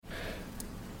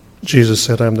Jesus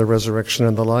said, "I'm the resurrection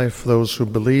and the life. Those who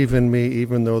believe in me,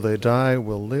 even though they die,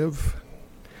 will live.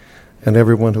 And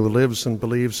everyone who lives and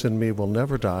believes in me will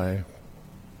never die."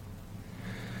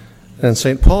 And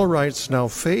St. Paul writes, "Now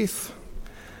faith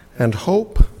and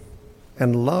hope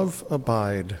and love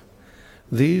abide,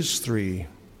 these three,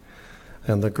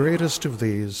 and the greatest of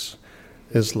these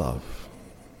is love."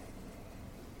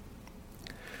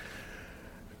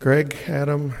 Greg,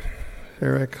 Adam,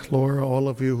 Eric, Laura, all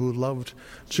of you who loved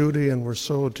Judy and were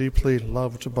so deeply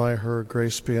loved by her,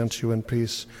 grace be unto you and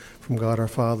peace from God our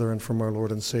Father and from our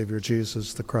Lord and Savior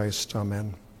Jesus the Christ.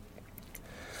 Amen.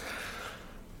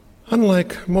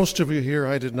 Unlike most of you here,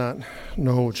 I did not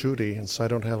know Judy, and so I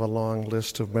don't have a long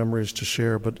list of memories to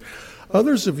share, but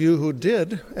others of you who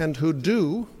did and who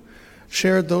do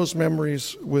shared those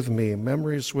memories with me,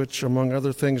 memories which, among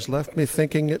other things, left me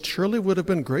thinking it surely would have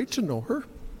been great to know her,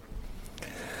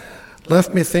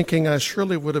 left me thinking I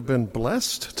surely would have been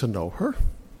blessed to know her,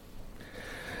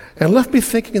 and left me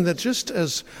thinking that just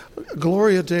as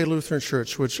Gloria Dei Lutheran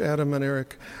Church, which Adam and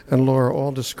Eric and Laura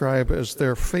all describe as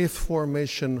their faith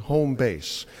formation home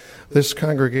base, this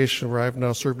congregation where I've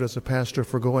now served as a pastor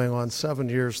for going on 7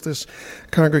 years, this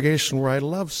congregation where I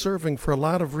love serving for a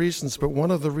lot of reasons, but one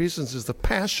of the reasons is the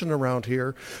passion around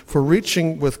here for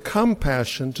reaching with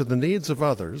compassion to the needs of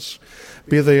others,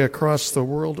 be they across the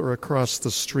world or across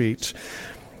the street.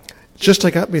 Just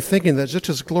got me thinking that just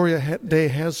as Gloria Dei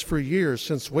has for years,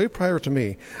 since way prior to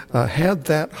me, had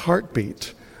that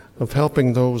heartbeat of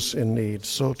helping those in need,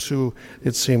 so too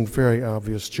it seemed very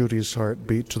obvious Judy's heart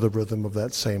beat to the rhythm of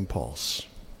that same pulse.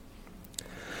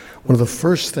 One of the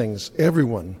first things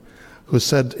everyone who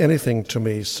said anything to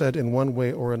me said in one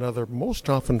way or another, most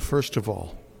often first of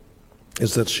all,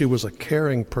 is that she was a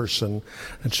caring person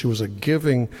and she was a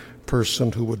giving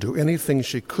person who would do anything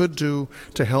she could do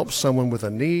to help someone with a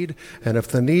need. And if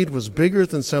the need was bigger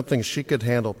than something she could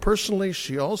handle personally,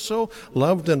 she also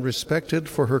loved and respected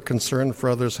for her concern for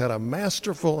others, had a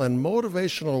masterful and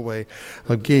motivational way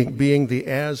of being the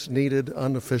as-needed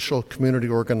unofficial community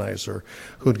organizer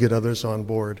who'd get others on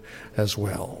board as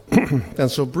well. And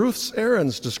so Bruce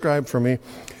Aarons described for me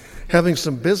having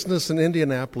some business in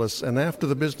Indianapolis, and after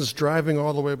the business, driving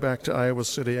all the way back to Iowa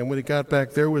City. And when he got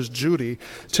back, there was Judy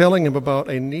telling him about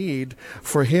a need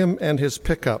for him and his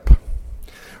pickup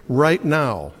right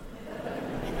now.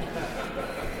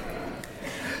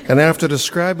 And after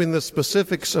describing the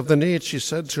specifics of the need, she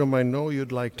said to him, "I know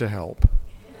you'd like to help."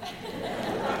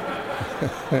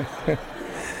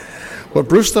 What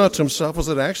Bruce thought to himself was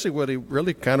that actually what he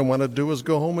really kind of wanted to do was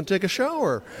go home and take a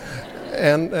shower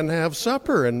and have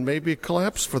supper and maybe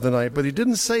collapse for the night. But he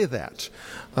didn't say that.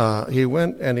 He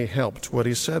went and he helped. What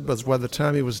he said was by the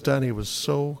time he was done, he was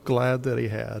so glad that he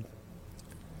had.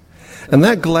 And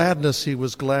that gladness he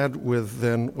was glad with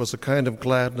then was a kind of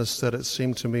gladness that it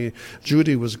seemed to me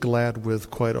Judy was glad with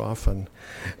quite often.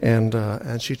 And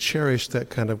she cherished that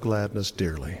kind of gladness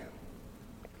dearly.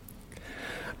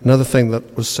 Another thing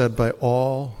that was said by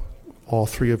all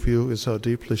three of you is how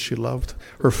deeply she loved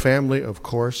her family, of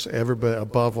course, everybody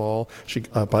above all.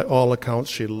 By all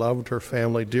accounts, she loved her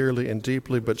family dearly and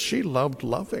deeply, but she loved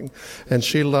loving. And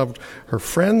she loved her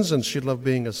friends, and she loved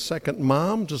being a second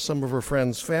mom to some of her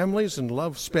friends' families, and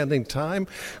loved spending time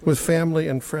with family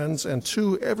and friends. And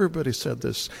two, everybody said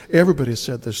this,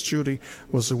 Judy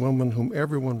was a woman whom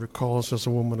everyone recalls as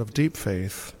a woman of deep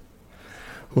faith,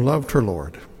 who loved her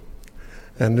Lord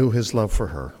and knew his love for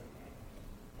her.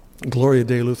 Gloria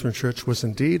Dei Lutheran Church was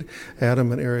indeed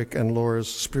Adam and Eric and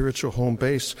Laura's spiritual home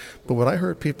base. But what I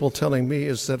heard people telling me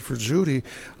is that for Judy,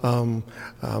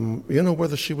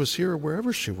 whether she was here or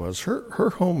wherever she was,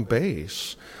 her home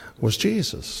base was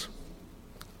Jesus.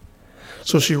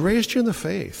 So she raised you in the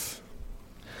faith,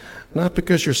 not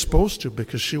because you're supposed to,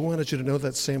 because she wanted you to know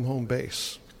that same home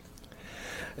base.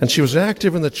 And she was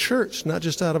active in the church, not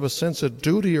just out of a sense of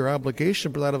duty or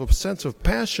obligation, but out of a sense of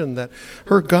passion that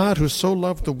her God, who so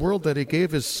loved the world that he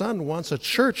gave his son, wants a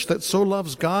church that so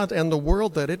loves God and the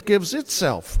world that it gives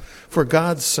itself for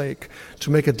God's sake to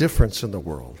make a difference in the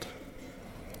world.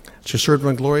 She served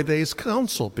on Gloria Dei's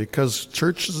council because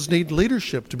churches need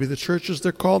leadership to be the churches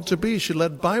they're called to be. She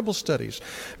led Bible studies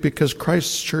because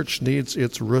Christ's church needs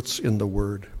its roots in the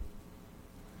Word.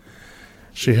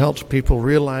 She helped people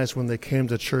realize when they came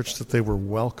to church that they were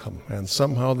welcome, and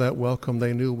somehow that welcome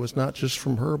they knew was not just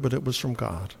from her, but it was from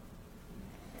God.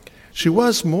 She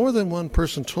was, more than one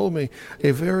person told me,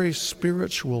 a very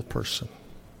spiritual person.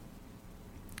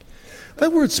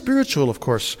 That word spiritual, of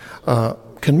course,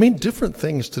 can mean different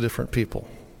things to different people.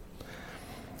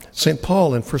 St.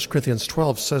 Paul in 1 Corinthians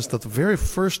 12 says that the very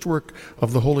first work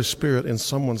of the Holy Spirit in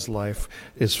someone's life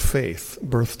is faith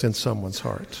birthed in someone's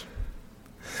heart.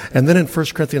 And then in 1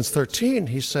 Corinthians 13,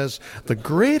 he says, the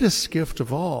greatest gift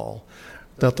of all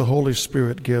that the Holy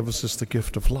Spirit gives is the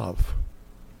gift of love.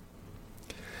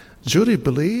 Judy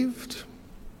believed.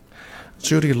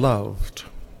 Judy loved.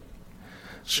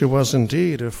 She was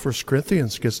indeed, if 1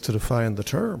 Corinthians gets to define the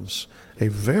terms, a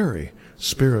very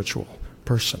spiritual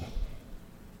person.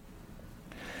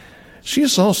 She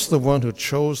is also the one who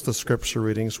chose the scripture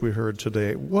readings we heard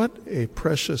today. What a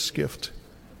precious gift.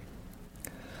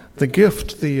 The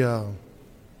gift, the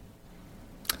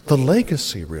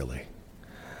legacy, really,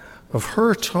 of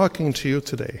her talking to you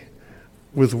today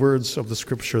with words of the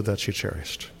scripture that she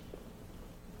cherished.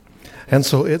 And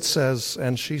so it says,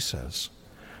 and she says,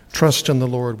 trust in the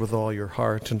Lord with all your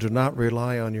heart and do not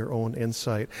rely on your own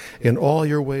insight. In all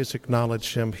your ways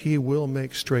acknowledge him. He will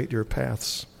make straight your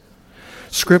paths.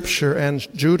 Scripture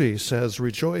and Judy says,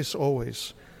 rejoice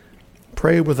always.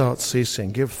 Pray without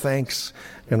ceasing. Give thanks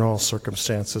in all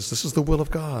circumstances. This is the will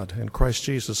of God in Christ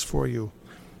Jesus for you.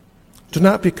 Do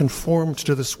not be conformed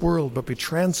to this world, but be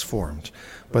transformed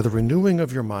by the renewing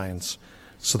of your minds,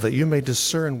 so that you may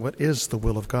discern what is the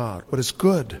will of God, what is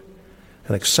good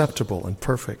and acceptable and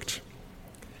perfect.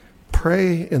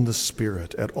 Pray in the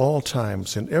Spirit at all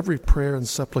times, in every prayer and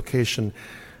supplication.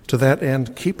 To that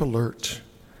end, keep alert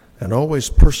and always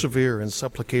persevere in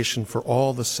supplication for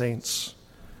all the saints.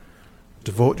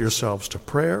 Devote yourselves to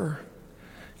prayer,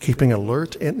 keeping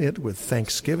alert in it with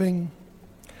thanksgiving.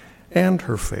 And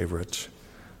her favorite,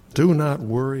 do not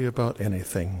worry about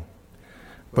anything,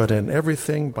 but in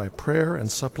everything by prayer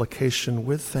and supplication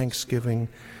with thanksgiving,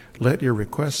 let your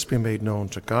requests be made known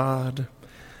to God,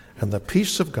 and the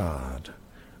peace of God,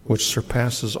 which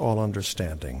surpasses all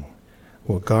understanding,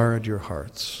 will guard your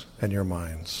hearts and your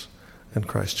minds in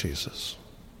Christ Jesus.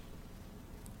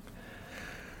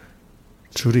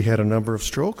 Judy had a number of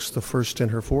strokes, the first in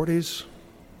her 40s,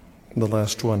 and the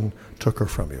last one took her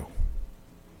from you.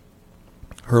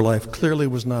 Her life clearly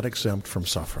was not exempt from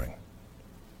suffering.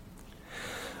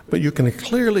 But you can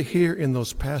clearly hear in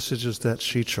those passages that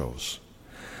she chose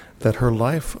that her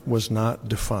life was not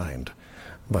defined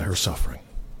by her suffering.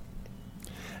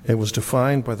 It was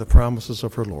defined by the promises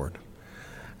of her Lord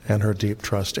and her deep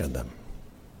trust in them.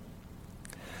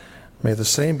 May the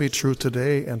same be true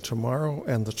today and tomorrow,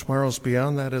 and the tomorrows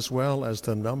beyond that as well, as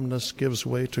the numbness gives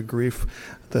way to grief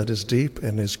that is deep,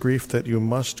 and is grief that you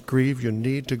must grieve, you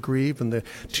need to grieve, and the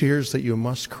tears that you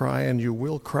must cry, and you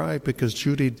will cry, because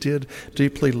Judy did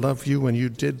deeply love you, and you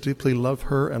did deeply love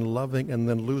her, and loving and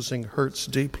then losing hurts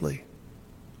deeply.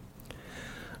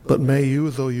 But may you,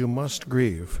 though you must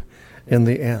grieve, in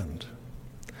the end,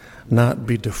 not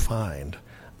be defined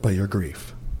by your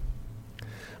grief,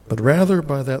 but rather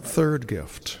by that third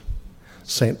gift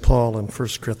St. Paul in 1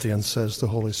 Corinthians says the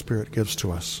Holy Spirit gives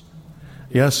to us.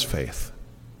 Yes, faith.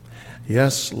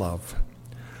 Yes, love.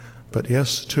 But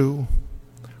yes, too,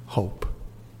 hope.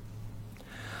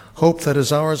 Hope that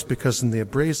is ours because in the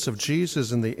embrace of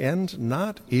Jesus, in the end,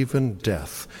 not even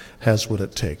death has what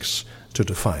it takes to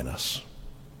define us.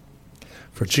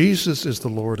 For Jesus is the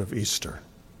Lord of Easter.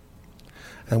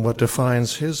 And what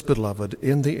defines his beloved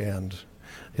in the end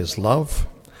is love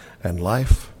and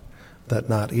life that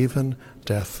not even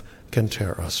death can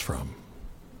tear us from.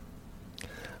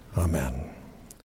 Amen.